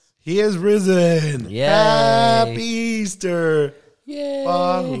He is risen. Yay. Happy Easter. Yay.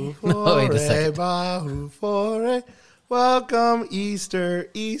 Bahu No, wait a fore, second. bahu fore. Welcome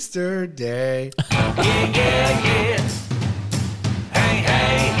Easter, Easter Day. Yeah, yeah, yeah. Hey,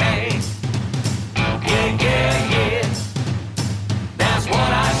 hey, hey. Yeah, yeah, yeah. That's what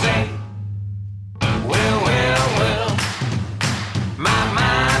I say. Well, well, well. My,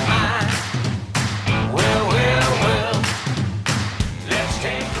 my, my. Well, well, well. Let's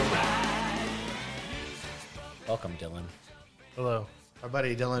take a ride. Welcome, Dylan. Hello. Our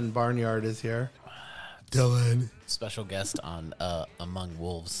buddy Dylan Barnard is here. Dylan. Special guest on Among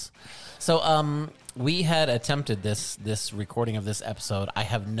Wolves. So we had attempted this recording of this episode. I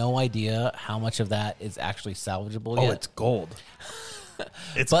have no idea how much of that is actually salvageable yet. Oh, it's gold.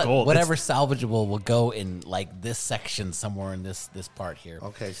 It's but gold. whatever salvageable will go in like this section somewhere in this part here.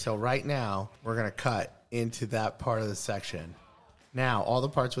 Okay, so right now we're going to cut into that part of the section. Now, all the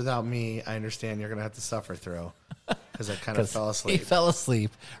parts without me, I understand you're going to have to suffer through because I kind of fell He asleep. fell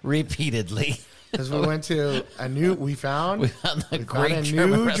asleep repeatedly. Because we went to we found a great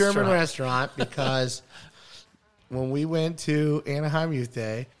German restaurant because when we went to Anaheim Youth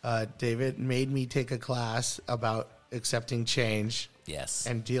Day, David made me take a class about accepting change. Yes.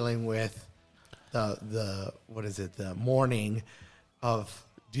 And dealing with the mourning of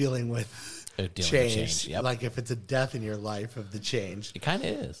dealing with change. Yep. Like if it's a death in your life of the change. It kind of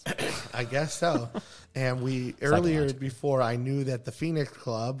is. I guess so. And we earlier before I knew that the Phoenix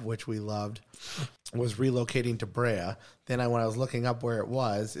Club, which we loved, was relocating to Brea. Then when I was looking up where it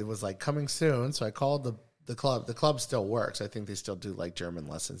was like coming soon. So I called the club. The club still works. I think they still do like German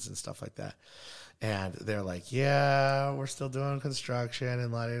lessons and stuff like that. And they're like, yeah, we're still doing construction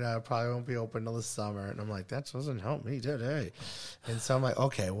and probably won't be open till the summer. And I'm like, that doesn't help me today. And so I'm like,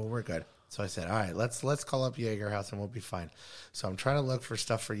 okay, well, we're good. So I said, all right, let's call up Jaeger House and we'll be fine. So I'm trying to look for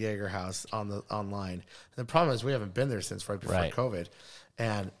stuff for Jaeger House online. And the problem is we haven't been there since right before COVID.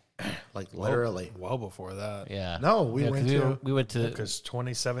 And like literally. Well before that. Yeah. No, we went to Because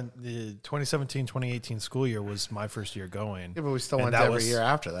 2017, 2018 school year was my first year going. Yeah, but we still went every year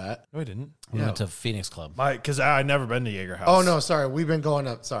after that. No, we didn't. We went to Phoenix Club. Because I never been to Jaeger House. Oh, no, sorry. We've been going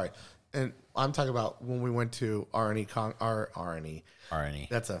up. Sorry. And I'm talking about when we went to R&E. R&E.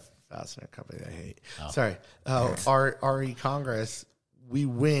 That's a fastener company I hate. Oh. Sorry. RE Congress, we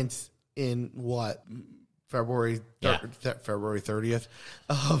went in what? February 30th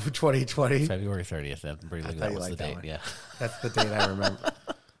of 2020. February 30th. I believe that was the date. Yeah. That's the date I remember.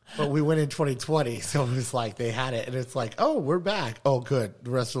 But we went in 2020, so it was like they had it, and it's like, oh, we're back. Oh, good.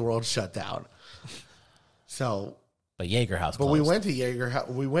 The rest of the world shut down. So... But Jaeger House closed. But we went to Jaeger House.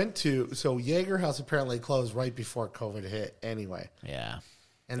 So Jaeger House apparently closed right before COVID hit anyway. Yeah.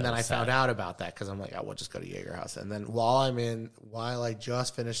 And then I found out about that because I'm like, we'll just go to Jaeger House. And then while I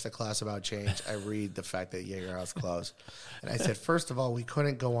just finished the class about change, I read the fact that Jaeger House closed. And I said, first of all, we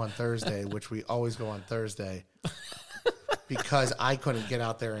couldn't go on Thursday, which we always go on Thursday, because I couldn't get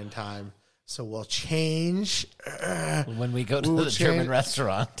out there in time. So we'll change. When we go to the German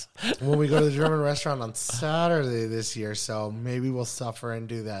restaurant. When we go to the German restaurant on Saturday this year. So maybe we'll suffer and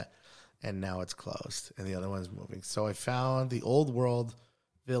do that. And now it's closed. And the other one's moving. So I found the Old World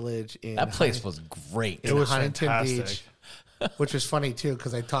Village in that place was great. It was Huntington Beach, which was funny too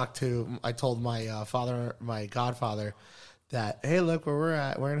because I told my godfather that, hey, look where we're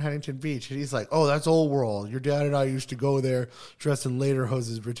at. We're in Huntington Beach, and he's like, oh, that's Old World. Your dad and I used to go there dressed in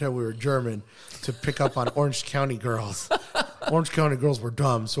lederhoses, pretend we were German to pick up on Orange County girls. Orange County girls were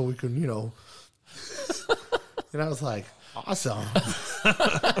dumb, so we could, And I was like, awesome.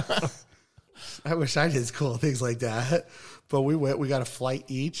 I wish I did cool things like that. But we went. We got a flight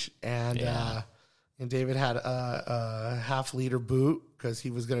each, and David had a half-liter boot because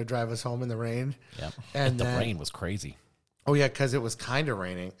he was going to drive us home in the rain. Yeah, and the rain was crazy. Oh yeah, because it was kind of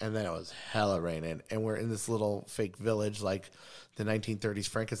raining, and then it was hella raining, and we're in this little fake village like the 1930s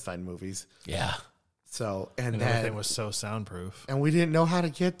Frankenstein movies. Yeah. So and then everything was so soundproof, and we didn't know how to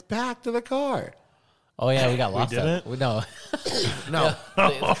get back to the car. Oh yeah, we got lost. We didn't? No,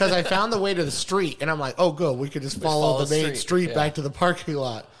 because I found the way to the street, and I'm like, oh, good, we could just follow the main street back to the parking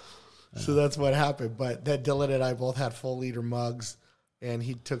lot. So that's what happened. But then Dylan and I both had full liter mugs, and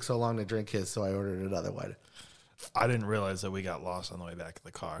he took so long to drink his, so I ordered another one. I didn't realize that we got lost on the way back to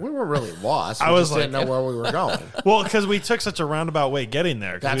the car. We weren't really lost. I was didn't know where we were going. Well, because we took such a roundabout way getting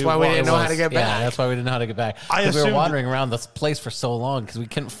there. That's why we didn't know how to get back. Yeah, that's why we didn't know how to get back. We were wandering around this place for so long because we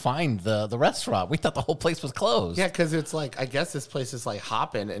couldn't find the restaurant. We thought the whole place was closed. Yeah, because it's like, I guess this place is like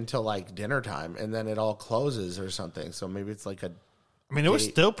hopping until like dinner time, and then it all closes or something. So maybe it's like a... I mean, it was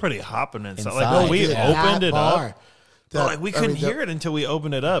still pretty hopping inside. Inside. Like, when we opened it up... we couldn't hear it until we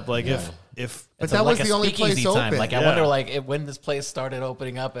opened it up. Like if But that was the only place open. Like I wonder, like when this place started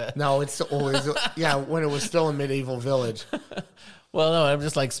opening up. No, it's always when it was still a medieval village. Well, no, I'm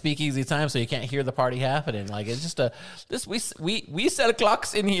just like speakeasy time, so you can't hear the party happening. Like it's just we sell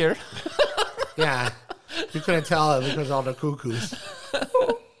clocks in here. Yeah, you couldn't tell it because all the cuckoos.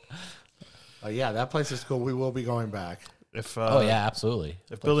 Yeah, that place is cool. We will be going back. If absolutely.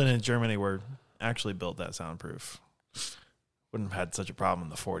 If building in Germany were actually built that soundproof, wouldn't have had such a problem in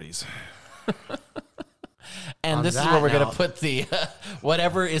the 40s. And this is where we're going to put the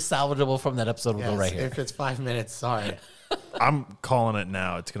whatever is salvageable from that episode will go right here. If it's 5 minutes, sorry. I'm calling it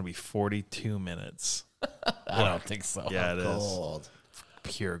now. It's going to be 42 minutes. I don't think so. Yeah, it is. Gold.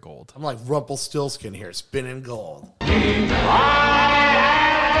 Pure gold. I'm like Rumpelstiltskin here, spinning gold.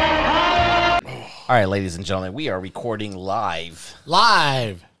 All right, ladies and gentlemen, we are recording live.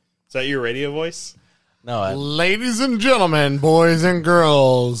 Live. Is that your radio voice? No, Ladies and gentlemen, boys and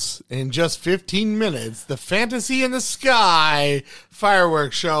girls, in just 15 minutes, the Fantasy in the Sky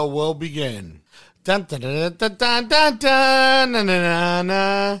fireworks show will begin. Dun, dun, dun, dun, dun, dun, dun, dun, dun,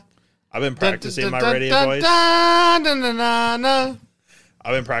 dun. I've been practicing my Dun, radio dun, voice. dun, dun, dun, dun, dun.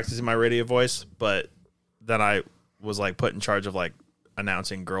 I've been practicing my radio voice, but then I was like put in charge of like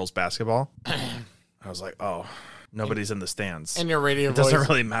announcing girls basketball. I was like, oh, nobody's in the stands. And your radio It voice. doesn't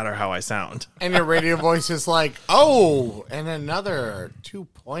really matter how I sound. And your radio voice is like, oh, and another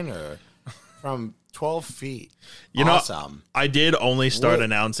 2-pointer from 12 feet. You know, Awesome. I did only start Whoa.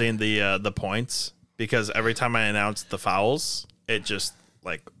 announcing the points because every time I announced the fouls, it just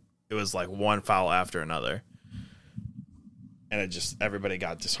like it was like one foul after another, and it just everybody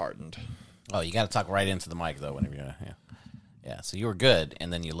got disheartened. oh, you got to talk right into the mic though. Whenever you're yeah. So you were good,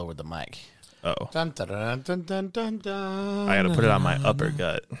 and then you lowered the mic. Oh, Dun, dun, dun, dun, dun, dun, dun. I got to put it on my upper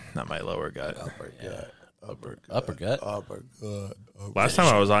gut, not my lower gut. Upper gut. Last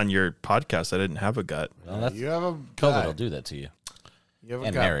time I was on your podcast, I didn't have a gut. Well, that's You have a COVID gut. will do that to you. You have a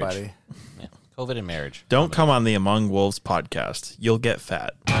And gut, marriage. buddy. Yeah. COVID and marriage. Don't come on the Among Wolves podcast. You'll get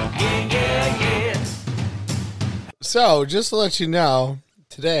fat. So, just to let you know,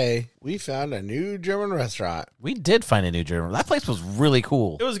 today we found a new German restaurant. We did find a new German. That place was really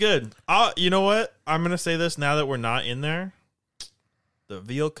cool. It was good. You know what? I'm going to say this now that we're not in there. The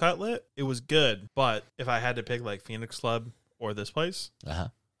veal cutlet, it was good. But if I had to pick like Phoenix Club or this place, Uh-huh.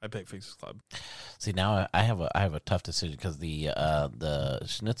 I'd pick Phoenix Club. See, now I have a tough decision because the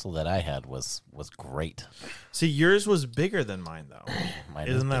schnitzel that I had was great. See, yours was bigger than mine, though. Mine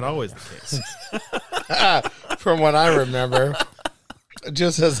Isn't was that bigger. always the case? From what I remember,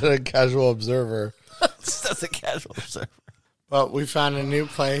 just as a casual observer. That's a casual observer. But we found a new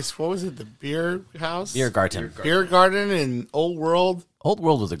place. What was it? The beer house? Beer garden. Beer garden in Old World Old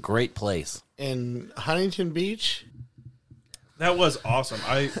World was a great place. in Huntington Beach. That was awesome.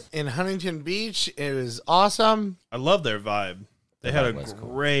 In Huntington Beach, it was awesome. I love their vibe. They had a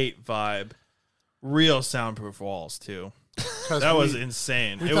great vibe. Real soundproof walls, too. That was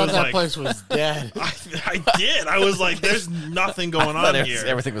insane. We It thought was that like, place was dead. I did. I was like, there's nothing going on here.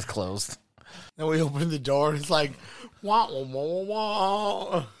 Everything was closed. And we opened the door. It's like, wah, wah, wah, wah,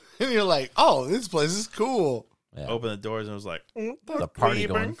 wah. And you're like, oh, this place is cool. Yeah. Open the doors and it was like, The party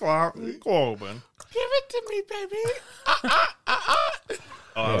going. open. Give it to me, baby.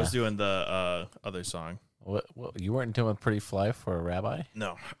 Oh, I was doing the other song. What, you weren't doing Pretty Fly for a rabbi?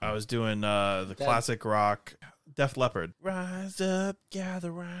 No, I was doing the classic rock, Def Leppard. Rise up,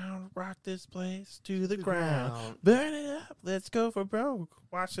 gather round, rock this place to the ground. Burn it up, let's go for broke.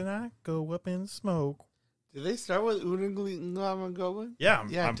 Watch the night go up in smoke. Did they start with Unenglingen? Yeah,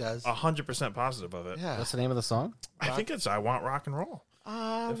 Yeah, it I'm does. 100% positive of it. Yeah. What's the name of the song? I think it's I Want Rock and Roll.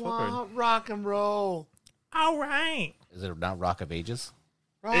 I Def want Leppard. rock and roll. All right. Is it not Rock of Ages?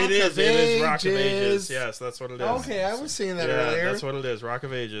 Rock It is Rock of Ages. Ages. Yes, that's what it is. Okay, I was seeing that Yeah, earlier. that's what it is. Rock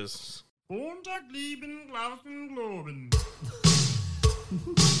of Ages.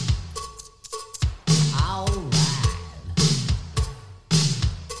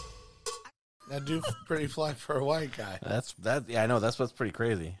 That do pretty fly for a white guy. That's that. Yeah, I know. That's what's pretty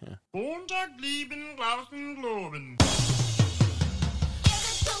crazy. Yeah.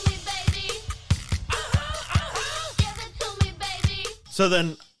 So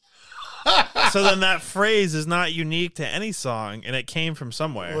then that phrase is not unique to any song, and it came from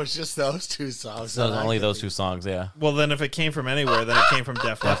somewhere. It was just those two songs. So only those two songs. Yeah. Well, then if it came from anywhere, then it came from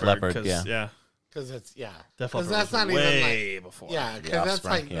Def Leppard. Leppard, 'cause, yeah. Because it's, yeah. Def 'Cause Leppard that's was not even way like, before. yeah, because Yeah, that's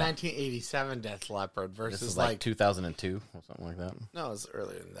Offspring, like yeah. 1987 Death Leopard versus This is like, like 2002 or something like that. no, it's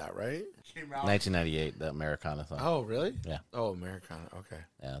earlier than that, right? 1998, the Americana song. Oh, really? Yeah. Oh, Americana. Okay.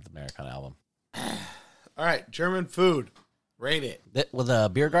 Yeah, the Americana album. All right, German food. Rate it. With a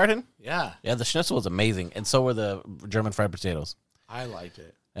beer garden? Yeah, Yeah, the schnitzel was amazing, and so were the German fried potatoes. I liked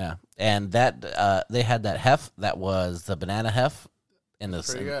it. Yeah, and that they had that hef that was the banana hef in the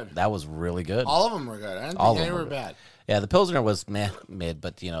Pretty good. That was really good. All of them were good. I didn't All think of any them were were bad. Yeah, the Pilsner was mid,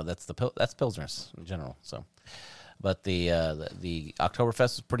 but that's that's Pilsners in general. So, but the Oktoberfest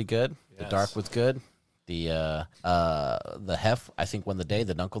was pretty good. The Yes. dark was good. The hef I think won the day.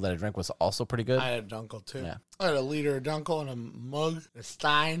 The Dunkel that I drank was also pretty good. I had a Dunkel too. Yeah. I had a liter of Dunkel and a mug, a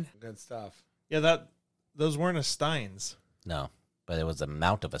Stein. Good stuff. Yeah, those weren't a Steins. No, but it was the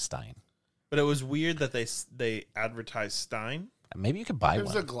Mount of a Stein. But it was weird that they advertised Stein. Maybe you could buy It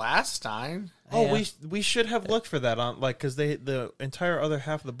was one. a glass Stein. Oh, Yeah. we should have looked for that on because the entire other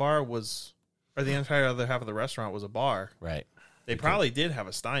half of the bar was, or the entire other half of the restaurant was a bar. Right. They probably did have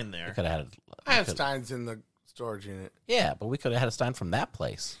a Stein there. Could have had. I have Steins in the storage unit. Yeah, but we could have had a Stein from that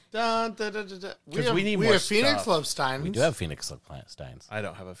place. Dun, dun, dun, dun, dun. 'Cause we need we more have Phoenix stuff. Club Steins. We do have Phoenix Steins. I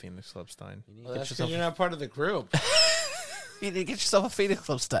don't have a Phoenix Club Stein. You need Well, to that's get because you're not part of the group. you need to get yourself a Phoenix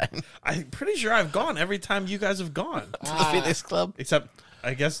Club Stein. I'm pretty sure I've gone every time you guys have gone, To the Phoenix Club. except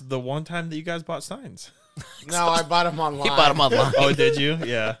I guess the one time that you guys bought Steins. No, I bought them online. He bought them online. Oh, did you?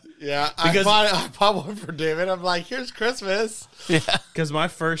 Yeah. Yeah, Because- I bought one for David. I'm like, here's Christmas. Yeah. Because my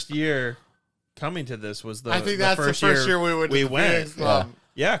first year coming to this was I think that's the first year we went to the Phoenix Club.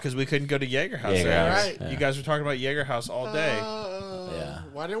 Yeah, because we couldn't go to Jaeger House. Jaeger right? House, Right. yeah. You guys were talking about Jaeger House all day. Yeah.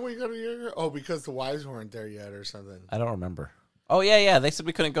 Why didn't we go to Jaeger? Oh, because the wives weren't there yet or something. I don't remember. Oh, yeah. They said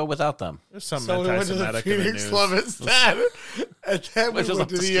we couldn't go without them. There's some So we went to the anti-Semitic in the Phoenix news. Club instead. And then we Which was went up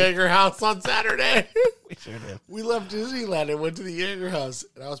to the the street. Jaeger House on Saturday. We sure did. We left Disneyland and went to the Jaeger House.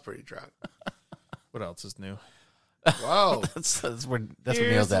 And I was pretty drunk. What else is new? Whoa. That's where Here's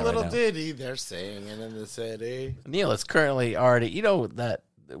Neil's a at little right now. ditty they're singing in the city. Neil is currently already, you know that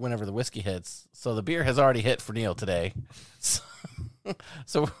whenever the whiskey hits, so the beer has already hit for Neil today.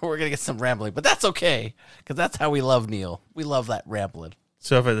 So we're going to get some rambling, but that's okay because that's how we love Neil. We love that rambling.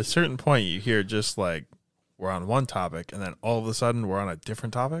 So if at a certain point you hear just like we're on one topic and then all of a sudden we're on a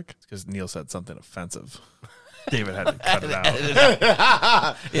different topic, it's because Neil said something offensive. David had to cut it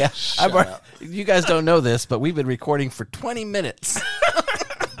out. Yeah. You guys don't know this, but we've been recording for 20 minutes.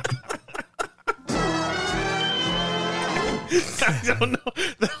 I don't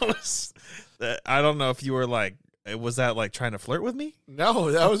know. I don't know if you were like, was that like trying to flirt with me?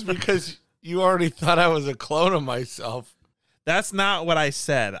 No, that was because you already thought I was a clone of myself. That's not what I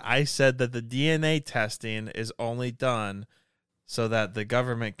said. I said that the DNA testing is only done so that the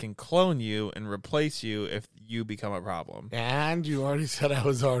government can clone you and replace you if you become a problem. And you already said I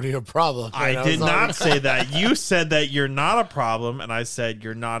was already a problem. I did not say that. You said that you're not a problem, and I said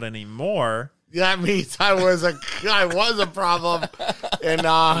you're not anymore. That means I was a problem, and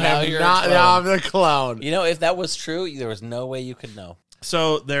now you're a not. clone. Now I'm the clone. You know, if that was true, there was no way you could know.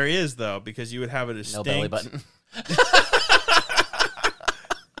 So there is, though, because you would have a No distinct... belly button.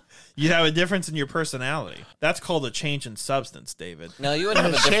 You'd have a difference in your personality. That's called a change in substance, David. No, you wouldn't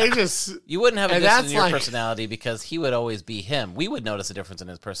have a difference. Changes. You wouldn't have a And difference that's in your like- personality because he would always be him. We would notice a difference in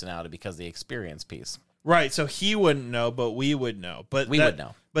his personality because of the experience piece. Right, so he wouldn't know, but we would know. But We would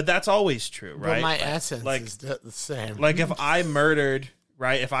know. But that's always true, right? But my essence like- is the same. Like if I murdered,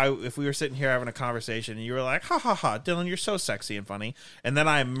 right? If we were sitting here having a conversation and you were like, "Ha ha ha, Dylan, you're so sexy and funny," and then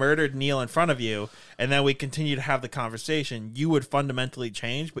I murdered Neil in front of you, and then we continue to have the conversation, you would fundamentally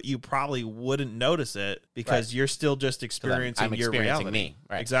change, but you probably wouldn't notice it because Right. you're still just experiencing I'm your experiencing reality. me.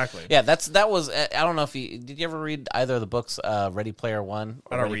 Right. Exactly. Yeah, that was. I don't know if did you ever read either of the books, Ready Player One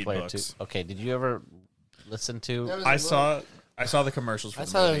or I don't Ready read Player books. 2? Okay, did you ever listen to? I saw the commercials for I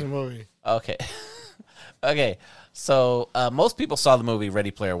the saw that movie. in the movie. Okay. Okay. So most people saw the movie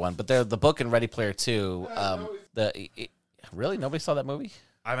Ready Player One, but the book in Ready Player Two. Really, nobody saw that movie?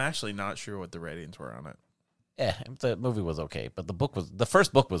 I'm actually not sure what the ratings were on it. Yeah, the movie was okay, but the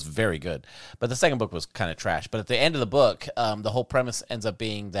first book was very good, but the second book was kind of trash. But at the end of the book, the whole premise ends up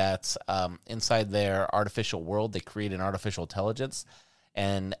being that inside their artificial world, they create an artificial intelligence,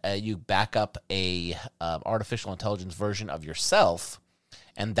 and you back up a artificial intelligence version of yourself,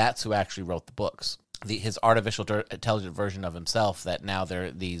 and that's who actually wrote the books. His artificial intelligent version of himself. That now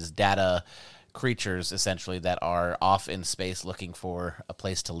they're these data creatures essentially that are off in space looking for a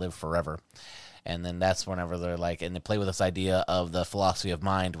place to live forever. And then that's whenever they're like, and they play with this idea of the philosophy of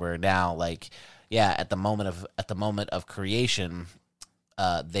mind, where now, like, yeah, at the moment of creation,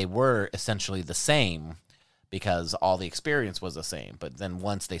 they were essentially the same because all the experience was the same. But then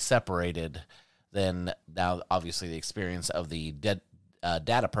once they separated, then now obviously the experience of the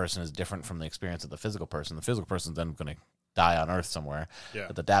data person is different from the experience of the physical person. The physical person's then going to die on Earth somewhere, Yeah.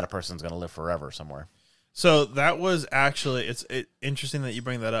 but the data person's going to live forever somewhere. So that was actually it's interesting that you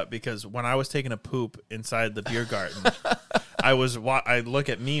bring that up because when I was taking a poop inside the beer garden, I look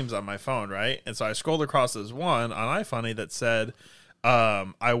at memes on my phone, right? And so I scrolled across this one on iFunny that said,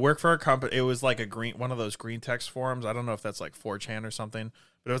 I work for a company. It was like one of those green text forums. I don't know if that's like 4chan or something,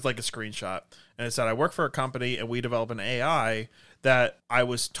 but it was like a screenshot. And it said, I work for a company and we develop an AI that I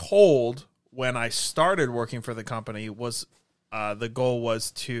was told when I started working for the company was the goal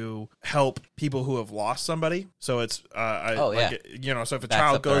was to help people who have lost somebody. So it's, so if a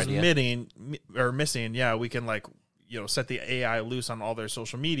child goes missing, yeah, we can set the AI loose on all their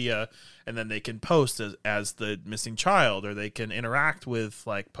social media, and then they can post as the missing child, or they can interact with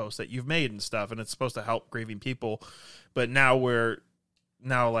like posts that you've made and stuff. And it's supposed to help grieving people. But now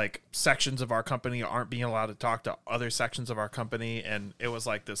like sections of our company aren't being allowed to talk to other sections of our company. And it was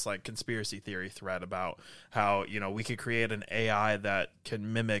like this like conspiracy theory thread about how, we could create an AI that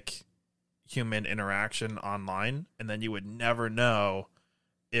can mimic human interaction online. And then you would never know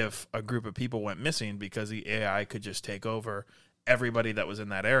if a group of people went missing because the AI could just take over everybody that was in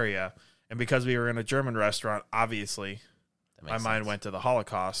that area. And because we were in a German restaurant, obviously my mind went to the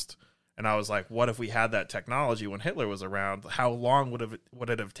Holocaust. And I was like, what if we had that technology when Hitler was around? How long would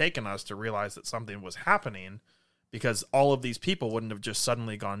it have taken us to realize that something was happening? Because all of these people wouldn't have just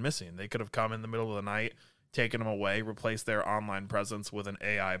suddenly gone missing. They could have come in the middle of the night, taken them away, replaced their online presence with an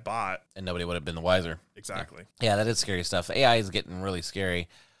AI bot. And nobody would have been the wiser. Exactly. Yeah, that is scary stuff. AI is getting really scary.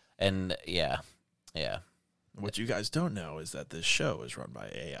 And yeah. What you guys don't know is that this show is run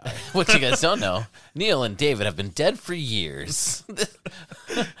by AI. What you guys don't know, Neil and David have been dead for years.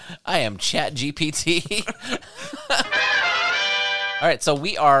 I am ChatGPT. All right, so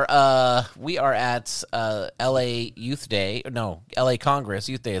we are at LA Youth Day. No, LA Congress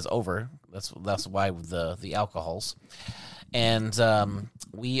Youth Day is over. That's why the alcohols. And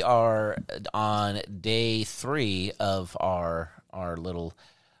we are on day 3 of our little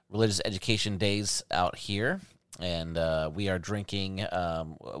religious education days out here, and we are drinking.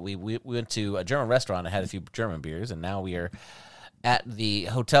 We went to a German restaurant and had a few German beers, and now we are at the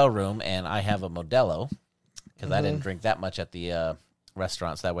hotel room, and I have a Modelo because I didn't drink that much at the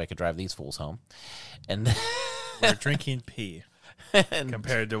restaurant, so that way I could drive these fools home. And we're drinking pee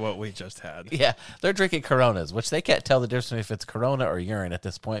compared to what we just had. Yeah, they're drinking Coronas, which they can't tell the difference if it's Corona or urine at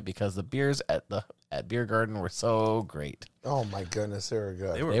this point because the beers at Beer Garden were so great. Oh my goodness, they were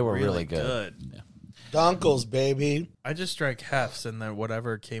good. They were really good. Yeah. Dunkels, baby. I just drank Hefs and then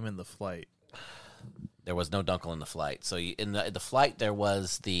whatever came in the flight. There was no Dunkel in the flight. So in the flight there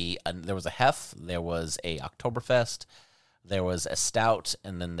was there was a Hef, there was a Oktoberfest, there was a stout,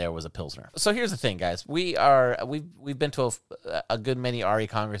 and then there was a Pilsner. So here's the thing, guys. We've been to a good many RE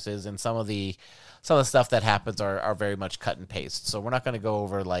congresses, and some of the stuff that happens are very much cut and paste. So we're not going to go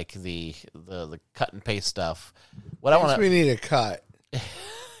over like the cut and paste stuff. We need a cut.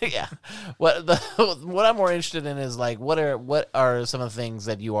 Yeah. What I'm more interested in is like what are some of the things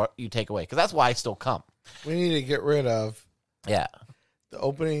that you take away, because that's why I still come. We need to get rid of the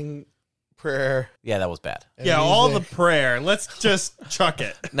opening prayer. Yeah, that was bad. Yeah, all the prayer. Let's just chuck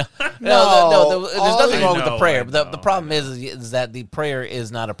it. No, there's nothing wrong with the prayer. But the problem is that the prayer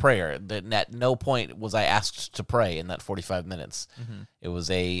is not a prayer. That at no point was I asked to pray in that 45 minutes. Mm-hmm. It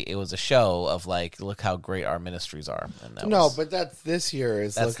was a show of like, look how great our ministries are. And but that's this year.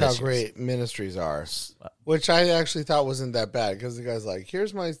 Look how great ministries are, which I actually thought wasn't that bad because the guy's like,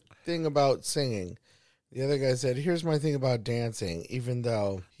 here's my thing about singing. The other guy said, here's my thing about dancing, even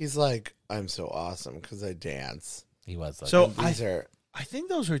though he's like, I'm so awesome because I dance. He was like, so I think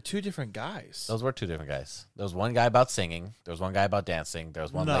those were 2 different guys. Those were 2 different guys. There was one guy about singing. There was one guy about dancing. There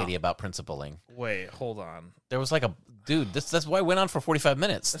was one lady about principling. Wait, hold on. There was like a dude. That's why it went on for 45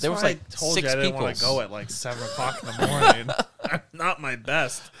 minutes. That's there was why like I told 6 you I didn't people. want to go at like 7:00 in the morning. I'm not my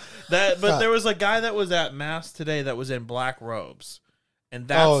best. But there was a guy that was at mass today that was in black robes. And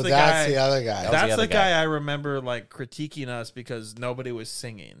that's the other guy. That's the guy I remember like critiquing us because nobody was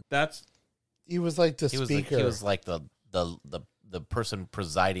singing. He was like the speaker. He was like the person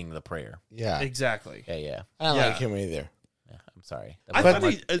presiding the prayer. Yeah, exactly. Yeah. I don't like him either. Yeah, I'm sorry.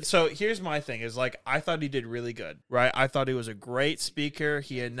 So here's my thing: is like I thought he did really good, right? I thought he was a great speaker.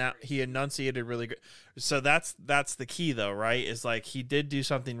 He enunciated really good. So that's the key, though, right? Is like he did do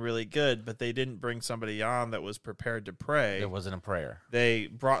something really good, but they didn't bring somebody on that was prepared to pray. There wasn't a prayer. They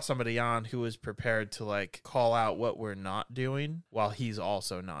brought somebody on who was prepared to like call out what we're not doing while he's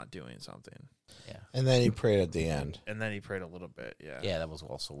also not doing something. Yeah. And then he prayed at the end. And then he prayed a little bit, yeah. Yeah, that was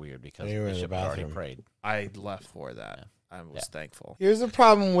also weird because you were in the Bishop had already bathroom. prayed. I left for that. Yeah. I was thankful. Here's the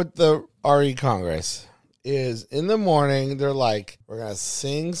problem with the RE Congress is in the morning, they're like, we're going to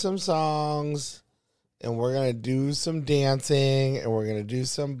sing some songs and we're going to do some dancing, and we're going to do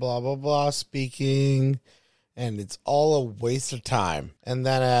some blah, blah, blah speaking, and it's all a waste of time. And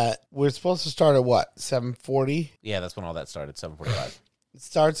then we're supposed to start at what, 7:40? Yeah, that's when all that started, 7:45. It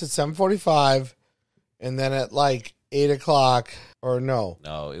starts at 7:45, and then at like 8 o'clock, or no,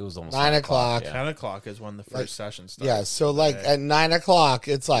 No, it was almost 9 o'clock. Yeah. 10 o'clock is when the first session starts. Yeah, so like at 9 o'clock,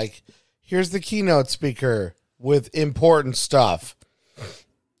 it's like, here's the keynote speaker with important stuff.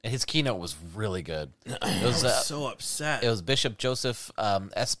 His keynote was really good. It was so upset. It was Bishop Joseph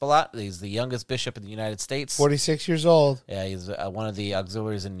Espelot. He's the youngest bishop in the United States. 46 years old. Yeah, he's one of the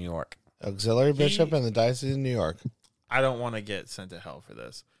auxiliaries in New York. Auxiliary bishop in the Diocese of New York. I don't want to get sent to hell for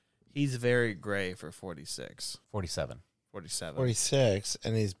this. He's very gray for 46. 47. 47. 46,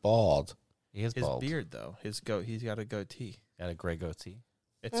 and he's bald. He is His bald. beard, though. He's got a goatee. Got a gray goatee.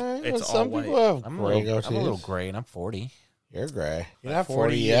 It's Well, all some white. people have I'm gray a little goatees. gray, and I'm 40. You're gray. You're At not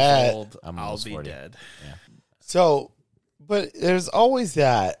 40 years yet. old, I'm I'll almost be 40. dead. So, but there's always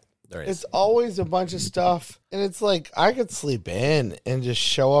that. There is. It's always a bunch of stuff, and it's like I could sleep in and just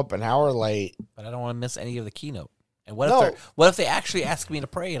show up an hour late. But I don't want to miss any of the keynote. And what No. if they actually asked me to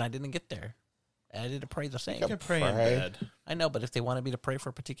pray and I didn't get there? And I didn't pray the thing. You can pray in Pray. bed. I know, but if they wanted me to pray for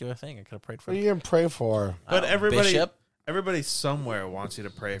a particular thing, I could have prayed for What are you gonna pray for? But everybody, Bishop. everybody somewhere wants you to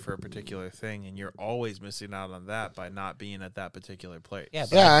pray for a particular thing, and you're always missing out on that by not being at that particular place. Yeah,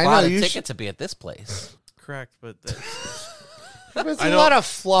 but Yeah, I I bought know, a you ticket to be at this place. Correct, but But it's I a don't- lot of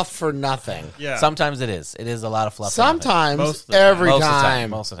fluff for nothing. yeah. Sometimes it is. It is a lot of fluff. Sometimes, Most of the time. every most time.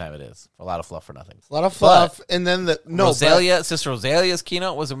 Most of the time, it is a lot of fluff for nothing. A lot of fluff, and then Sister Rosalia's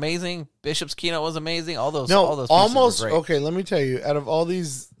keynote was amazing. Bishop's keynote was amazing. All those, no, all those pieces almost were great. okay. Let me tell you, out of all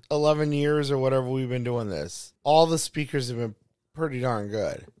these 11 years or whatever we've been doing this, all the speakers have been pretty darn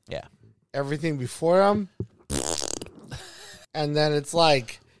good. Yeah, Everything before them, and then it's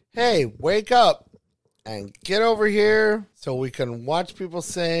like, hey, wake up and get over here so we can watch people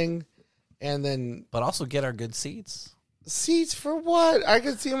sing, and then but also get our good seats. seats for what? I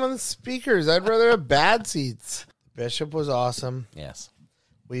could see them on the speakers. I'd rather have bad seats. Bishop was awesome. Yes,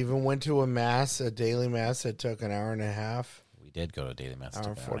 We even went to a daily mass that took an hour and a half. we did go to a daily mass. Hour to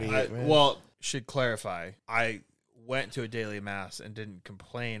and Barrow. 48 minutes. Well, should clarify. I went to a daily mass and didn't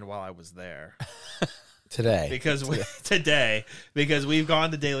complain while I was there Today. because because we've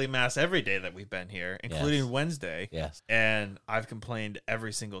gone to daily mass every day that we've been here, including Wednesday. Yes. And I've complained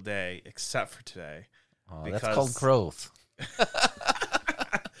every single day except for today. Oh, that's Because- called growth.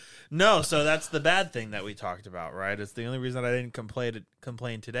 No, so that's the bad thing that we talked about, right? It's the only reason I didn't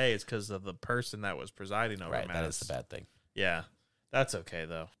complain today is because of the person that was presiding over Right, mass. that is the bad thing. Yeah, that's okay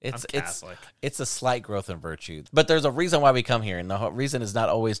though. I'm It's Catholic. it's a slight growth in virtue, but there's a reason why we come here, and the reason is not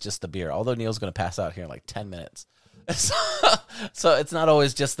always just the beer. Although Neil's going to pass out here in like 10 minutes, so it's not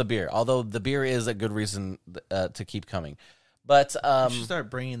always just the beer. Although the beer is a good reason to keep coming, but You should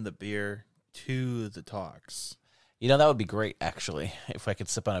start bringing the beer to the talks. you know that would be great actually if I could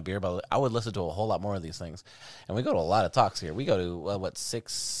sip on a beer. But I would listen to a whole lot more of these things, and we go to a lot of talks here. We go to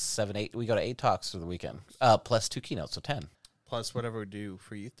 6, 7, 8. We go to 8 talks through the weekend, plus 2 keynotes, so 10. Plus whatever we do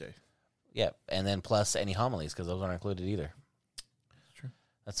for Youth Day. Yeah, and then plus any homilies because those aren't included either. True.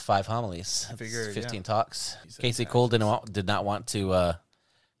 That's 5 homilies. That's figure, 15 yeah. talks. He said Casey that. Cole did not want to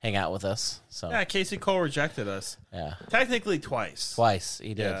hang out with us. So Yeah, Casey Cole rejected us. yeah, Technically twice. twice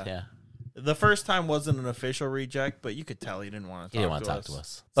he did. Yeah. Yeah, The first time wasn't an official reject, but you could tell he didn't want to he talk didn't want to to talk us. to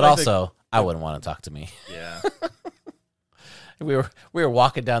us. It's But like also, I wouldn't want to talk to me. Yeah. We were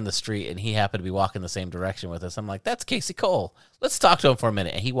walking down the street, and he happened to be walking the same direction with us. I'm like, that's Casey Cole. Let's talk to him for a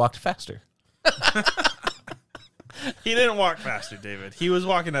minute, and he walked faster. He didn't walk faster, David. He was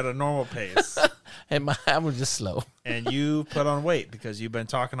walking at a normal pace. And I was just slow. And you put on weight because you've been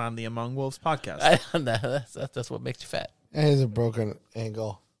talking on the Among Wolves podcast. That's what makes you fat. And he's a broken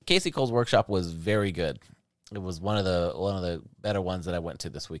ankle. Casey Cole's workshop was very good. It was one of the better ones that I went to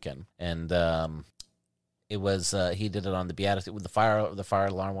this weekend, and it was he did it on the Beatitude with the fire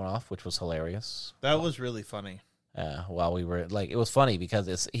alarm went off, which was hilarious. That was really funny. While we were it was funny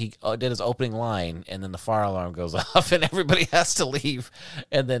because he did his opening line, and then the fire alarm goes off, and everybody has to leave,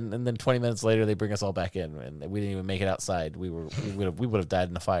 and then 20 minutes later they bring us all back in, and we didn't even make it outside. We would have died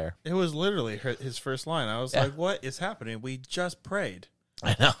in the fire. It was literally his first line. I was like, what is happening? We just prayed.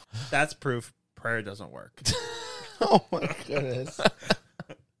 I know. That's proof prayer doesn't work. Oh my goodness.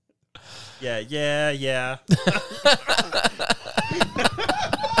 Yeah.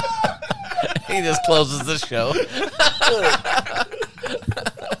 He just closes the show.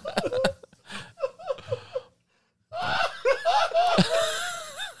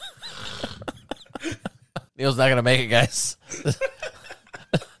 Neil's not gonna make it, guys.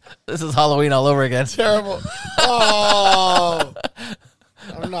 This is Halloween all over again. Terrible. Oh.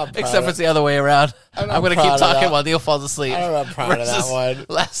 I'm not proud Except for it's the other way around. I'm going to keep talking while Neil falls asleep. I'm not proud of that one.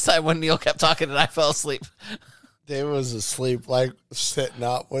 Last time when Neil kept talking and I fell asleep. David was asleep, like sitting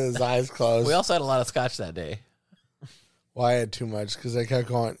up with his eyes closed. We also had a lot of scotch that day. Well, I had too much because I kept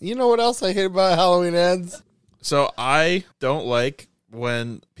going, you know what else I hate about Halloween Ends? So I don't like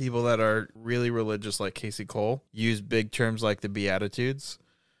when people that are really religious like Casey Cole use big terms like the Beatitudes,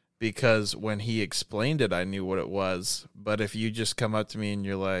 because when he explained it, I knew what it was. But if you just come up to me and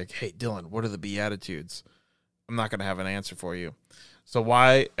you're like, hey, Dylan, what are the Beatitudes? I'm not going to have an answer for you. So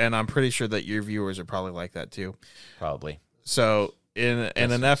why? And I'm pretty sure that your viewers are probably like that too. Probably. So in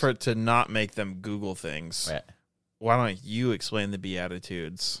an effort to not make them Google things, right, why don't you explain the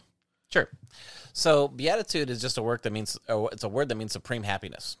Beatitudes? Sure. So beatitude is just a word that means supreme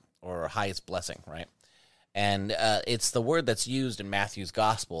happiness or highest blessing, right? And it's the word that's used in Matthew's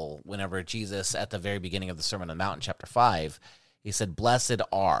gospel whenever Jesus, at the very beginning of the Sermon on the Mount, chapter 5, he said, blessed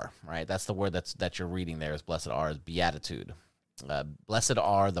are, right? That's the word that you're reading there is blessed are, is beatitude. Blessed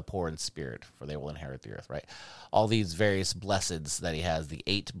are the poor in spirit, for they will inherit the earth, right? All these various blesseds that he has, the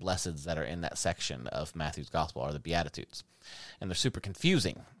 8 blesseds that are in that section of Matthew's gospel are the Beatitudes. And they're super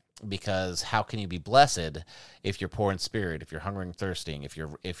confusing because how can you be blessed if you're poor in spirit, if you're hungering and thirsting, if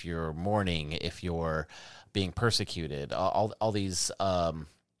you're mourning, if you're being persecuted? All these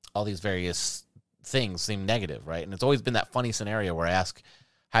various things seem negative, right? And it's always been that funny scenario where I ask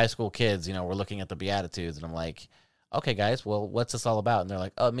high school kids, we're looking at the Beatitudes, and I'm like, okay, guys, well, what's this all about? And they're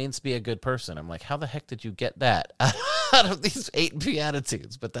like, oh, it means to be a good person. I'm like, how the heck did you get that out of these 8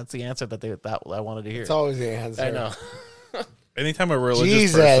 Beatitudes? But that's the answer that I wanted to hear. It's always the answer. I know. Anytime a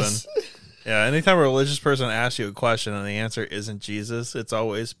religious anytime a religious person asks you a question and the answer isn't Jesus, it's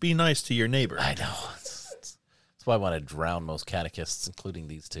always be nice to your neighbor. I know. That's why I want to drown most catechists, including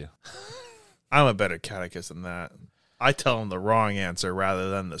these 2. I'm a better catechist than that. I tell them the wrong answer rather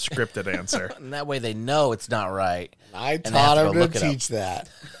than the scripted answer. And that way they know it's not right. I taught them to teach that.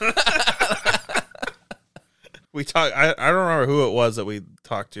 We talked. I don't remember who it was that we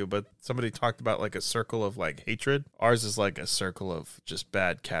talked to, but somebody talked about like a circle of like hatred. Ours is like a circle of just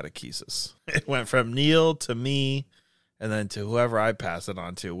bad catechesis. It went from Neil to me, and then to whoever I pass it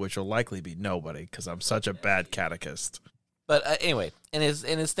on to, which will likely be nobody because I'm such a bad catechist. But anyway, in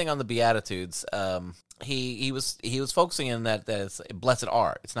his thing on the Beatitudes, he was focusing in that it's blessed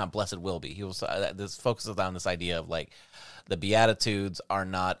are. It's not blessed will be. He was this focuses on this idea of like the Beatitudes are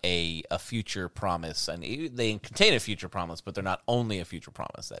not a future promise, and they contain a future promise, but they're not only a future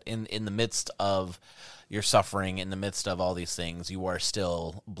promise. That in the midst of your suffering, in the midst of all these things, you are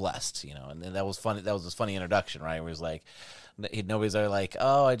still blessed. And that was funny. That was this funny introduction, right? Where he was like, nobody's there like,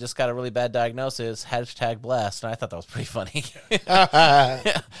 oh, I just got a really bad diagnosis, #blessed, and I thought that was pretty funny.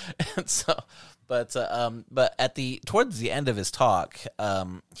 Yeah. And so, but towards the end of his talk,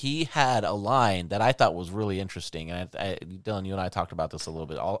 he had a line that I thought was really interesting, and Dylan, you and I talked about this a little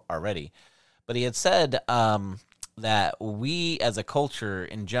bit already, but he had said that we as a culture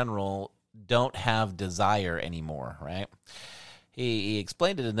in general don't have desire anymore, right? He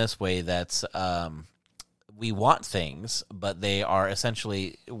explained it in this way that we want things, but they are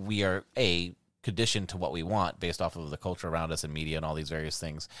essentially, we are conditioned to what we want based off of the culture around us and media and all these various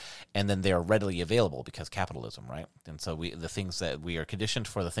things, and then they are readily available because capitalism, right? And so we are conditioned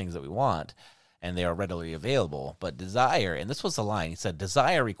for the things that we want, and they are readily available. But desire, and this was the line, he said,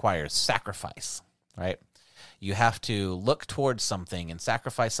 desire requires sacrifice, right? You have to look towards something and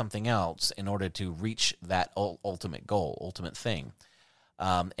sacrifice something else in order to reach that ultimate goal, ultimate thing.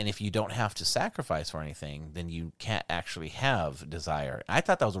 And if you don't have to sacrifice for anything, then you can't actually have desire. I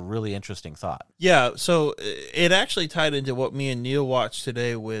thought that was a really interesting thought. Yeah, so it actually tied into what me and Neil watched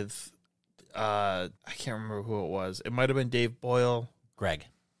today with, I can't remember who it was. It might have been Dave Boyle. Greg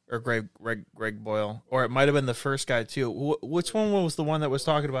Boyle. Or it might have been the first guy, too. Which one was the one that was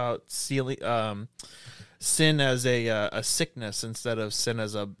talking about sin as a sickness instead of sin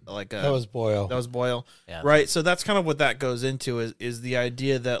as a that was Boyle. That was Boyle. Yeah. Right. So that's kind of what that goes into is the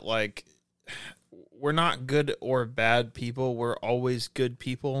idea that like we're not good or bad people. We're always good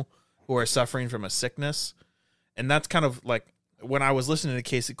people who are suffering from a sickness. And that's kind of like when I was listening to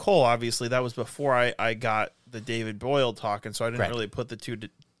Casey Cole, obviously that was before I got the David Boyle talking, so I didn't really put the two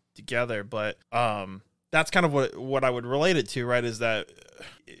together. But that's kind of what I would relate it to, right? Is that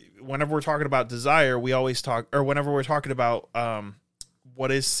whenever we're talking about desire, we always talk, or whenever we're talking about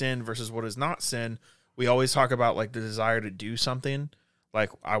what is sin versus what is not sin, we always talk about like the desire to do something.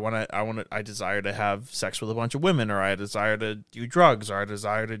 Like I desire to have sex with a bunch of women, or I desire to do drugs, or I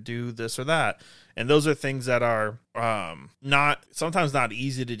desire to do this or that. And those are things that are sometimes not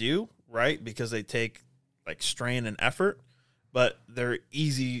easy to do, right? Because they take like strain and effort, but they're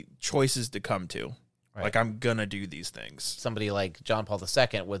easy choices to come to. Right. Like, I'm gonna do these things. Somebody like John Paul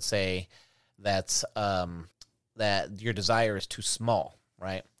II would say that your desire is too small,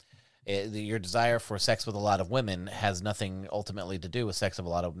 right? Your desire for sex with a lot of women has nothing ultimately to do with sex with a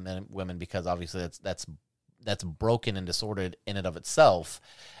lot of women, because obviously that's broken and disordered in and of itself,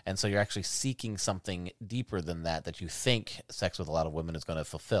 and so you're actually seeking something deeper than that you think sex with a lot of women is going to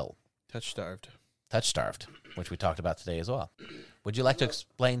fulfill. Touch-starved, which we talked about today as well. Would you like to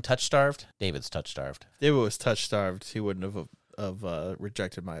explain touch-starved? David's touch-starved. If David was touch-starved, he wouldn't have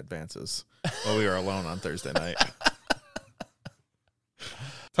rejected my advances while we were alone on Thursday night.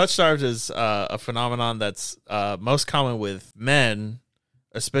 Touch-starved is a phenomenon that's most common with men,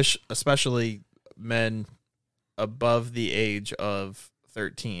 especially men above the age of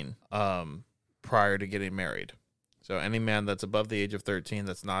 13, prior to getting married. So any man that's above the age of 13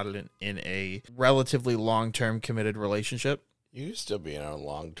 that's not in a relatively long-term committed relationship. You can still be in a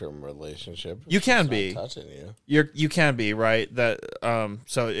long-term relationship. You can be. Touching you. You can be, right? That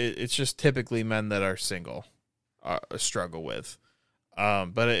so it's just typically men that are single struggle with.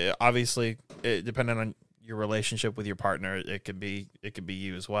 But obviously, depending on your relationship with your partner, it could be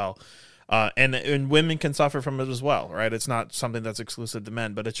you as well. And women can suffer from it as well, right? It's not something that's exclusive to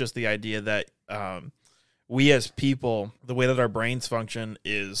men, but it's just the idea that we as people, the way that our brains function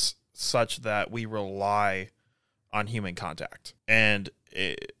is such that we rely on human contact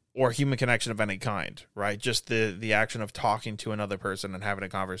or human connection of any kind, right? Just the action of talking to another person and having a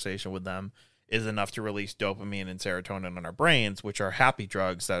conversation with them is enough to release dopamine and serotonin in our brains, which are happy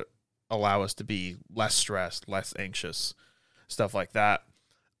drugs that allow us to be less stressed, less anxious, stuff like that.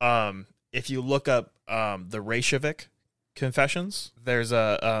 If you look up the Reykjavik Confessions, there's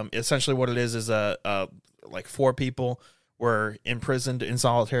essentially what it is like 4 people were imprisoned in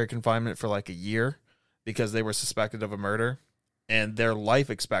solitary confinement for like a year because they were suspected of a murder, and their life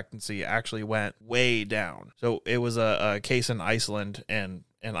expectancy actually went way down. So it was a case in Iceland, and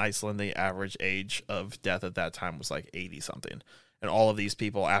in Iceland, the average age of death at that time was like 80-something. And all of these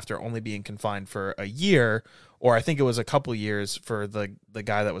people, after only being confined for a year, or I think it was a couple years for the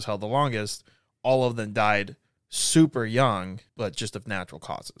guy that was held the longest, all of them died super young, but just of natural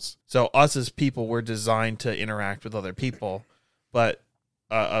causes. So us as people, we're designed to interact with other people, but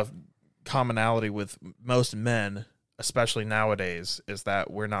a commonality with most men, especially nowadays, is that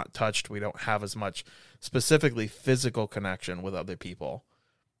we're not touched. We don't have as much specifically physical connection with other people.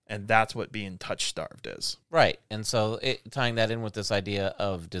 And that's what being touch-starved is. Right. And so tying that in with this idea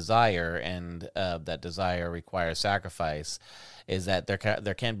of desire, and that desire requires sacrifice, is that there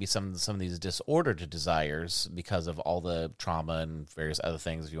can be some of these disordered desires because of all the trauma and various other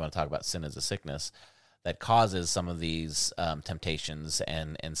things, if you want to talk about sin as a sickness, that causes some of these temptations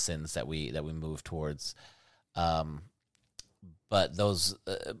and sins that we move towards. But those...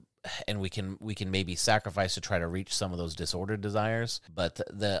 and we can maybe sacrifice to try to reach some of those disordered desires, but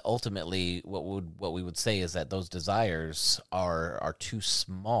ultimately what we would say is that those desires are too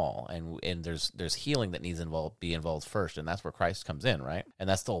small, and there's healing that needs to be involved first, and that's where Christ comes in, right? And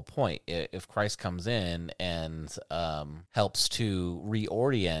that's the whole point. If Christ comes in and helps to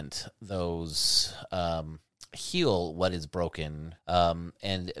reorient those, heal what is broken,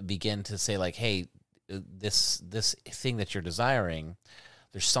 and begin to say like, hey, this thing that you're desiring,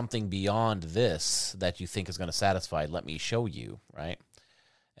 there's something beyond this that you think is going to satisfy. Let me show you, right?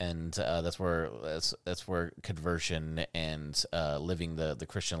 And that's where conversion and living the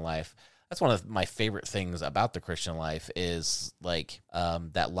Christian life. That's one of my favorite things about the Christian life is like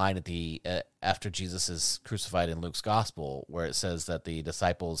that line at the after Jesus is crucified in Luke's gospel, where it says that the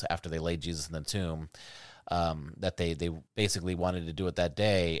disciples, after they laid Jesus in the tomb, that they basically wanted to do it that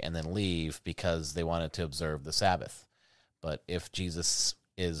day and then leave because they wanted to observe the Sabbath. But if Jesus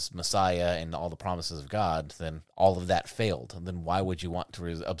is Messiah and all the promises of God, then all of that failed. And then why would you want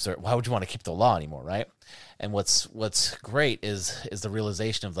to observe? Why would you want to keep the law anymore, right? And what's great is the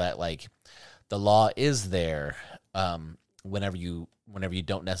realization of that, like the law is there whenever you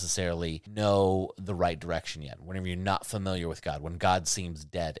don't necessarily know the right direction yet, whenever you're not familiar with God, when God seems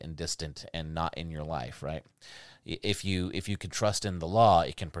dead and distant and not in your life, right? If you can trust in the law,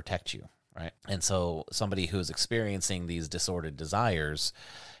 it can protect you. Right. And so somebody who's experiencing these disordered desires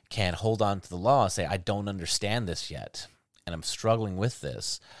can hold on to the law and say, I don't understand this yet, and I'm struggling with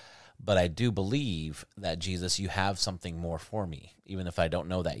this, but I do believe that, Jesus, you have something more for me, even if I don't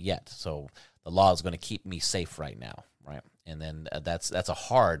know that yet. So the law is going to keep me safe right now, right? And then that's a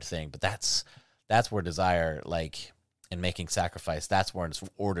hard thing, but that's where desire, like in making sacrifice, that's where it's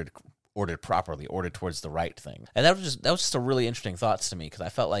ordered properly, ordered towards the right thing. And that was just a really interesting thoughts to me, because I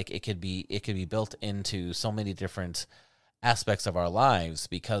felt like it could be built into so many different aspects of our lives,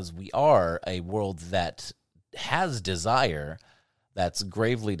 because we are a world that has desire that's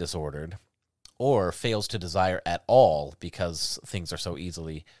gravely disordered, or fails to desire at all because things are so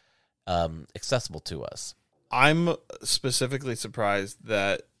easily accessible to us. I'm specifically surprised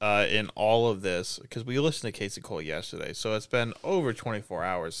that in all of this, because we listened to Casey Cole yesterday, so it's been over 24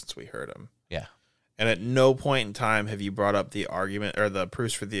 hours since we heard him. Yeah. And at no point in time have you brought up the argument or the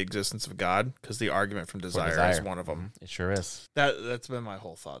proofs for the existence of God, because the argument from desire is one of them. It sure is. That's been my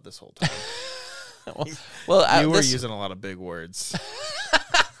whole thought this whole time. Well, you were using a lot of big words.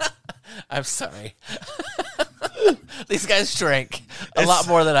 I'm sorry. These guys drank a lot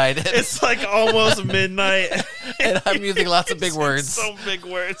more than I did. It's like almost midnight. And I'm using lots of big words. So big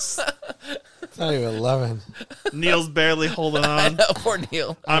words. It's not even 11. Neil's barely holding I on. know, poor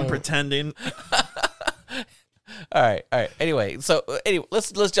Neil. I'm pretending. All right. Anyway,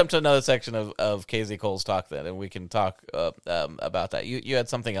 let's jump to another section of Casey Cole's talk then, and we can talk about that. You had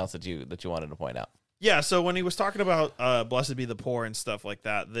something else that you wanted to point out. Yeah, so when he was talking about blessed be the poor and stuff like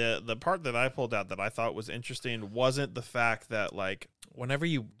that, the part that I pulled out that I thought was interesting wasn't the fact that, like, whenever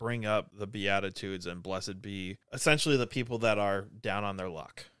you bring up the Beatitudes and blessed be, essentially the people that are down on their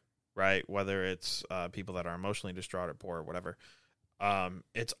luck, right? Whether it's people that are emotionally distraught or poor or whatever,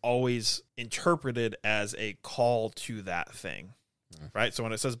 it's always interpreted as a call to that thing, right? So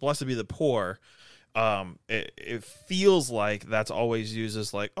when it says blessed be the poor, it feels like that's always used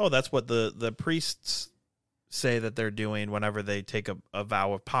as like, oh, that's what the priests say that they're doing whenever they take a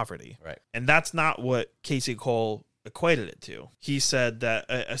vow of poverty. Right. And that's not what Casey Cole equated it to. He said that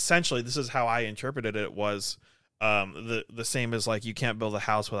essentially, this is how I interpreted it, was the same as like, you can't build a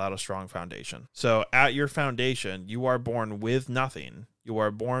house without a strong foundation. So at your foundation, you are born with nothing. You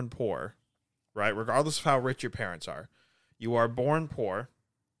are born poor, right? Regardless of how rich your parents are, you are born poor,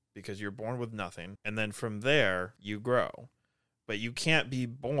 because you're born with nothing, and then from there you grow. But you can't be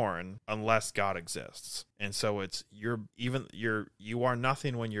born unless God exists. And so it's you are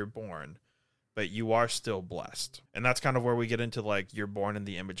nothing when you're born, but you are still blessed. And that's kind of where we get into, like, you're born in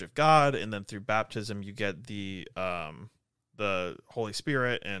the image of God, and then through baptism you get the Holy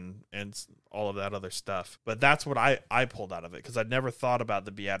Spirit and all of that other stuff. But that's what I pulled out of it, because I'd never thought about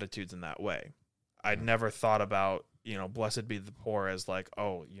the Beatitudes in that way. I'd never thought about, blessed be the poor as like,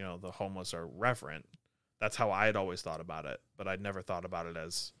 oh, the homeless are reverent. That's how I had always thought about it. But I'd never thought about it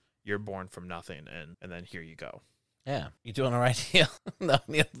as you're born from nothing and then here you go. Yeah. You doing all right, Neil? No,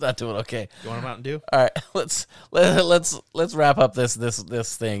 Neil's not doing okay. You want a Mountain Dew? All right. Let's wrap up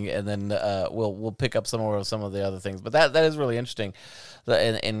this thing, and then we'll pick up some more of some of the other things. But that is really interesting.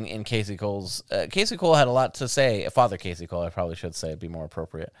 In Casey Cole's Casey Cole had a lot to say. Father Casey Cole, I probably should say, it'd be more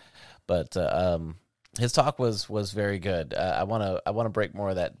appropriate. But his talk was very good. I want to break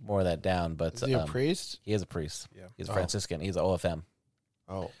more of that down. But is he a priest? He is a priest. Yeah. He's a Franciscan. He's an OFM.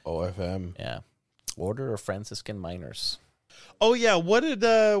 Oh, OFM. Yeah, Order of Franciscan Minors. Oh yeah, what did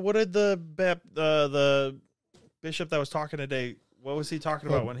the bishop that was talking today? What was he talking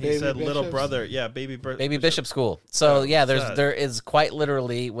about when he said little brother? Yeah, baby bishop school. So yeah, there is quite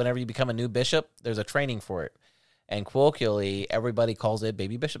literally, whenever you become a new bishop, there's a training for it. And colloquially, everybody calls it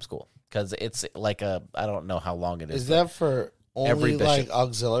baby bishop school, because it's like I don't know how long it is. Is that for only like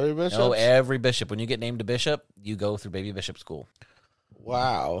auxiliary bishops? No, every bishop. When you get named a bishop, you go through baby bishop school.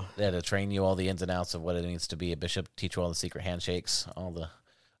 Wow. They had to train you all the ins and outs of what it means to be a bishop, teach you all the secret handshakes, all the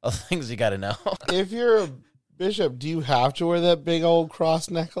things you got to know. If you're a bishop, do you have to wear that big old cross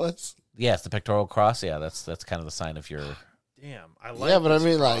necklace? Yes, the pectoral cross. Yeah, that's kind of the sign of your... Damn, I like. Yeah, but I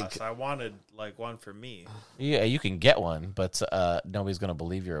mean, cross. like, I wanted like one for me. Yeah, you can get one, but nobody's gonna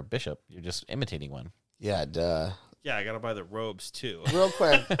believe you're a bishop. You're just imitating one. Yeah, duh. Yeah, I gotta buy the robes too. Real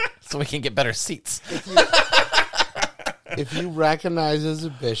quick, so we can get better seats. If you recognize as a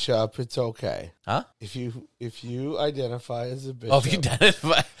bishop, it's okay. Huh? If you identify as a bishop, Oh, if you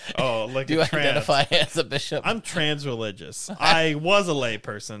identify. Oh, like do you identify as a bishop? I'm trans religious. I was a lay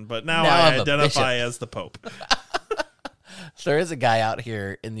person, but now I identify as the Pope. There is a guy out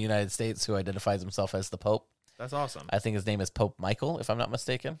here in the United States who identifies himself as the Pope. That's awesome. I think his name is Pope Michael, if I'm not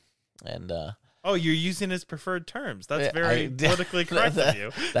mistaken. And oh, you're using his preferred terms. That's very politically correct of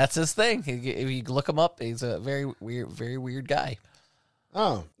you. That's his thing. If you look him up, he's a very weird guy.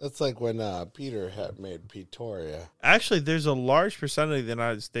 Oh, that's like when Peter had made Pretoria. Actually, there's a large percentage of the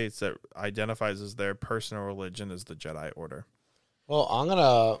United States that identifies as their personal religion as the Jedi Order. Well, I'm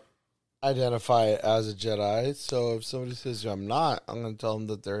gonna identify as a Jedi. So if somebody says I'm not, I'm going to tell them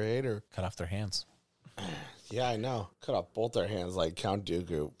that they're a hater. Cut off their hands. Yeah, I know. Cut off both their hands like Count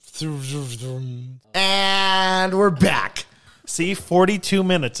Dooku. And we're back. See, 42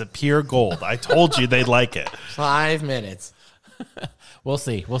 minutes of pure gold. I told you they'd like it. 5 minutes. We'll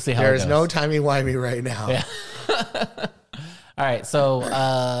see. We'll see how There's it goes. no timey-wimey right now. Yeah. All right, so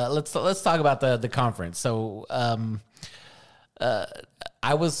let's talk about the conference. So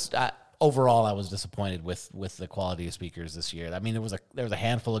overall I was disappointed with the quality of speakers this year. I mean, there was a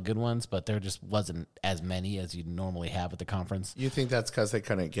handful of good ones, but there just wasn't as many as you normally have at the conference. You think that's because they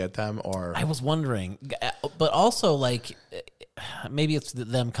couldn't get them, or I was wondering, but also like maybe it's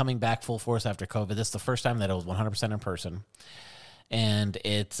them coming back full force after COVID. This is the first time that it was 100% in person. And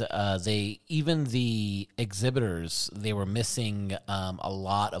even the exhibitors, they were missing a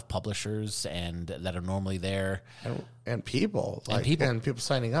lot of publishers and that are normally there, and people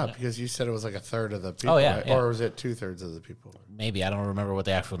signing up, because you said it was like a third of the people, right? Or was it 2/3 of the people? Maybe, I don't remember what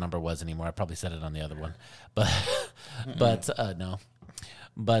the actual number was anymore. I probably said it on the other one, but no,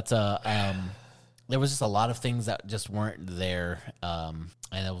 but there was just a lot of things that just weren't there, and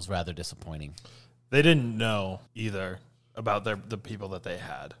it was rather disappointing. They didn't know either about the people that they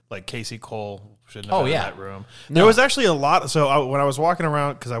had. Like Casey Cole shouldn't have been in that room. There was actually a lot. So when I was walking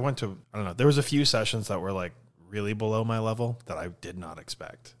around, because I went to, I don't know, there was a few sessions that were like really below my level that I did not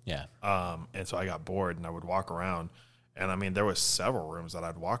expect. Yeah. And so I got bored and I would walk around. And I mean, there was several rooms that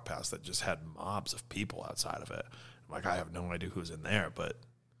I'd walk past that just had mobs of people outside of it. I'm like, I have no idea who's in there, but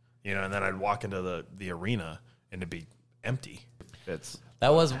and then I'd walk into the arena and it'd be empty. That's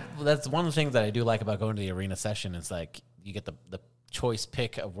one of the things that I do like about going to the arena session. It's like you get the choice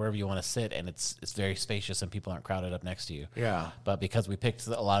pick of wherever you want to sit, and it's very spacious and people aren't crowded up next to you. Yeah. But because we picked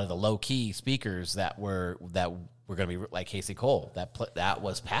a lot of the low key speakers that were going to be like Casey Cole, that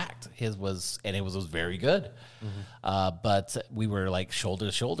was packed. It was very good. Mm-hmm. But we were like shoulder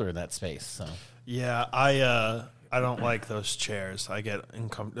to shoulder in that space. So yeah, I don't like those chairs. I get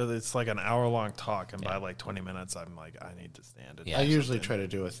it's like an hour-long talk, and by like 20 minutes, I'm like, I need to stand. I usually try to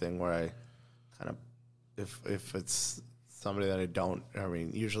do a thing where I kind of, if it's somebody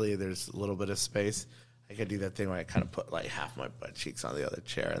that usually there's a little bit of space, I could do that thing where I kind of put like half my butt cheeks on the other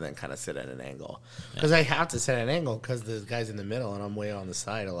chair and then kind of sit at an angle. Because I have to sit at an angle because the guy's in the middle and I'm way on the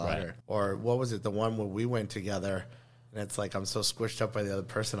side a lot. Right. Or what was it, the one where we went together, and it's like I'm so squished up by the other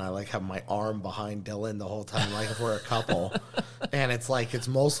person, I like have my arm behind Dylan the whole time, like if we're a couple. And it's like, it's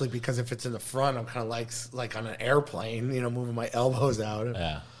mostly because if it's in the front, I'm kind of like on an airplane, moving my elbows out.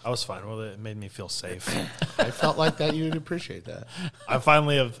 Yeah. I was fine with it. It made me feel safe. I felt like that you'd appreciate that. I'm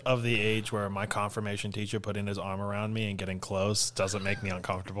finally of the age where my confirmation teacher putting his arm around me and getting close doesn't make me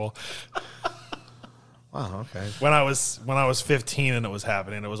uncomfortable. Wow, okay. When I was 15 and it was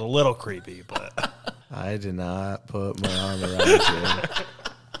happening, it was a little creepy, but I did not put my arm around you.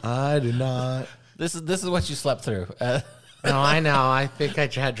 I did not. This is what you slept through. No, I know. I think I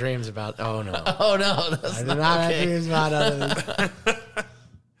had dreams about. Oh no. Oh no. I did not have dreams about other than.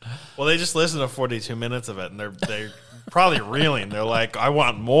 Well, they just listened to 42 minutes of it, and they're probably reeling. They're like, I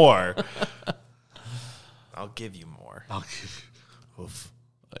want more. I'll give you more. I'll give you. Oof.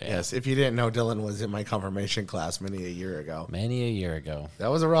 Yeah. Yes, if you didn't know, Dylan was in my confirmation class many a year ago.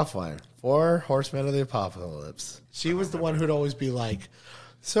 That was a rough one. 4 Horsemen of the Apocalypse. She was the one who'd always be like,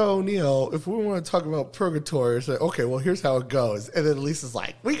 so, Neil, if we want to talk about purgatory, it's like, okay, well, here's how it goes. And then Lisa's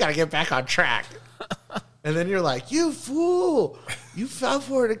like, we got to get back on track. And then you're like, you fool, you fell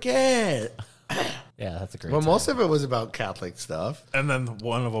for it again. Yeah, that's a great Well, time. most of it was about Catholic stuff. And then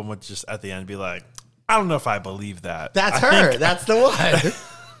one of them would just at the end be like, I don't know if I believe that. That's her. That's the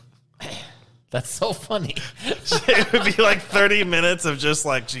one. That's so funny. It would be like 30 minutes of just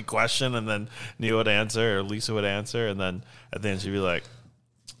like she questioned, and then Neil would answer or Lisa would answer, and then at the end she'd be like,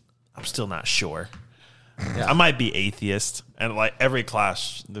 I'm still not sure. Yeah. I might be atheist. And like every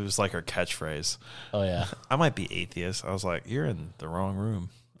class, there was like her catchphrase. Oh, yeah. I might be atheist. I was like, you're in the wrong room.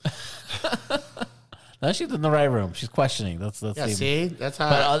 No, she's in the right room. She's questioning. That's see, that's how.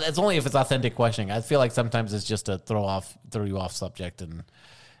 But it's only if it's authentic questioning. I feel like sometimes it's just to throw you off subject and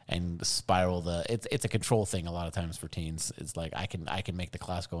spiral it's a control thing a lot of times for teens. It's like I can make the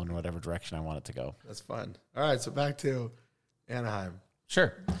class go in whatever direction I want it to go. That's fun. All right, so back to Anaheim.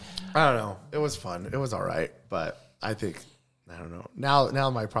 Sure. I don't know. It was fun. It was all right, but I don't know. Now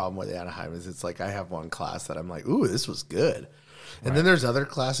my problem with Anaheim is it's like I have one class that I'm like, ooh, this was good. And then there's other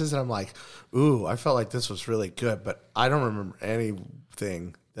classes that I'm like, ooh, I felt like this was really good, but I don't remember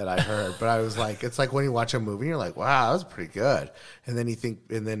anything that I heard. But I was like, it's like when you watch a movie, you're like, wow, that was pretty good. And then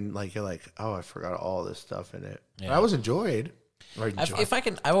you're like, oh, I forgot all this stuff in it. Yeah. But I was enjoyed. Or enjoy. If I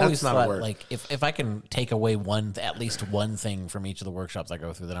can, I always not a thought word. like if I can take away at least one thing from each of the workshops I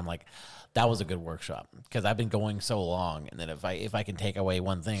go through, then I'm like, that was a good workshop because I've been going so long, and then if I can take away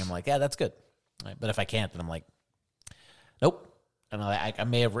one thing, I'm like, yeah, that's good. Right? But if I can't, then I'm like, nope. And I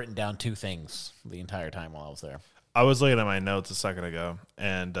may have written down 2 things the entire time while I was there. I was looking at my notes a second ago,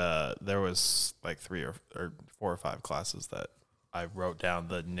 and there was like 3 or 4 or 5 classes that I wrote down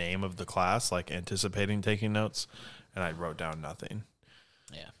the name of the class, like anticipating taking notes, and I wrote down nothing.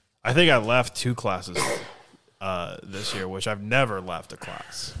 Yeah. I think I left 2 classes this year, which I've never left a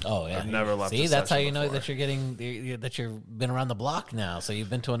class. Oh yeah. I've never left. See, a that's how session you know before. that you've been around the block now. So you've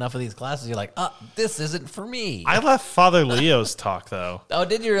been to enough of these classes. You're like, oh, this isn't for me. I left Father Leo's talk though. Oh,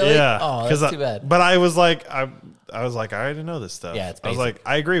 did you really? Yeah. Oh, that's too bad. But I was like, I already know this stuff. Yeah, it's I was basic. like,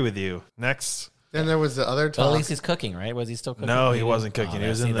 I agree with you. Next. Then there was the other Well, at talk. least he's cooking, right? Was he still cooking? No, he wasn't cooking. He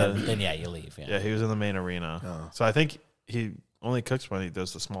was in the. Then yeah, you leave. Yeah. Yeah, he was in the main arena. Oh. So I think he only cooks when he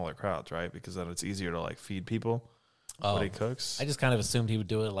does the smaller crowds, right? Because then it's easier to like feed people Oh. when he cooks. I just kind of assumed he would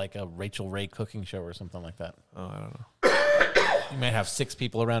do it like a Rachel Ray cooking show or something like that. I don't know. He might have 6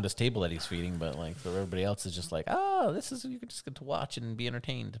 people around his table that he's feeding, but like for everybody else is just like, oh, this is you can just get to watch and be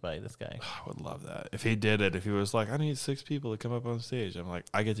entertained by this guy. I would love that if he did it. If he was like, I need 6 people to come up on stage. I'm like,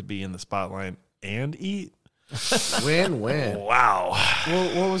 I get to be in the spotlight and eat. Win-win. Wow,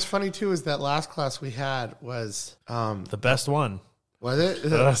 Well, what was funny too is that last class we had was the best one. was it?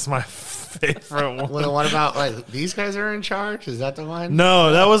 That's my favorite one. Well, what about like these guys are in charge? Is that the one?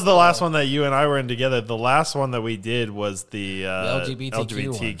 No, that was the last one that you and I were in together. The last one that we did was the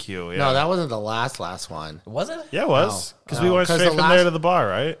LGBTQ Yeah. No, that wasn't the last one. Was it? yeah, it was because No. we went 'Cause straight the from last- there to the bar,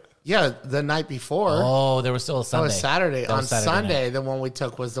 right? Yeah, the night before. Oh, there was still a That Sunday. was Saturday. That On was Saturday Sunday, night. the one we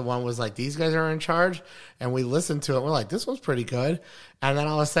took was the one was like, these guys are in charge. And we listened to it. We're like, this one's pretty good. And then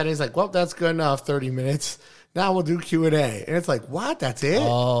all of a sudden he's like, well, that's good enough. 30 minutes. Now we'll do Q&A. And it's like, what? That's it?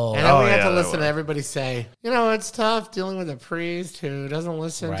 Oh. And then we Oh, had yeah, to that listen to was. everybody say, it's tough dealing with a priest who doesn't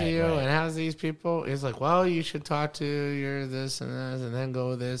listen to Right, you right. and has these people. He's like, well, you should talk to your this and this and then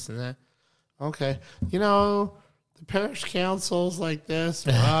go this and that. Okay. The parish council's like this.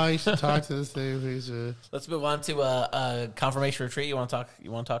 Well, you should talk to this thing. Let's move on to a confirmation retreat. You want to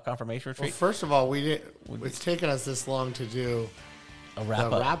talk confirmation Well, retreat? first of all, it's taken us this long to do A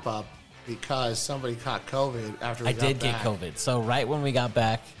wrap the up. wrap up because somebody caught COVID after we I got did get back. COVID. So right when we got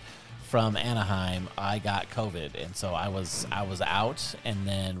back from Anaheim, I got COVID, and so I was out. And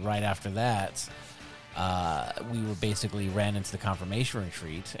then right after that, we were basically ran into the confirmation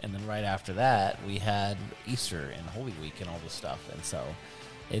retreat, and then right after that, we had Easter and Holy Week and all this stuff. And so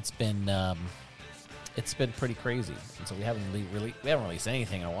it's been pretty crazy. And so we haven't released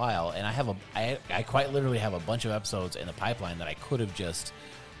anything in a while. And I quite literally have a bunch of episodes in the pipeline that I could have just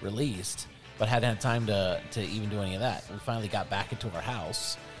released, but hadn't had time to even do any of that. We finally got back into our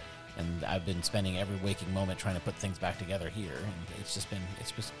house, and I've been spending every waking moment trying to put things back together here, and it's just been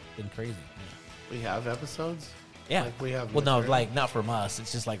crazy. We have episodes? Yeah. Like we have well, no, material? like not from us.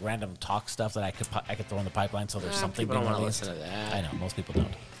 It's just like random talk stuff that I could throw in the pipeline. So there's something people being don't wanna released. listen to that. I know most people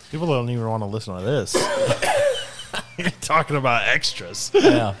don't. People don't even want to listen to this. You're talking about extras.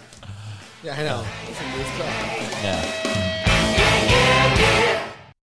 Yeah, Yeah, I know. Some new stuff. yeah.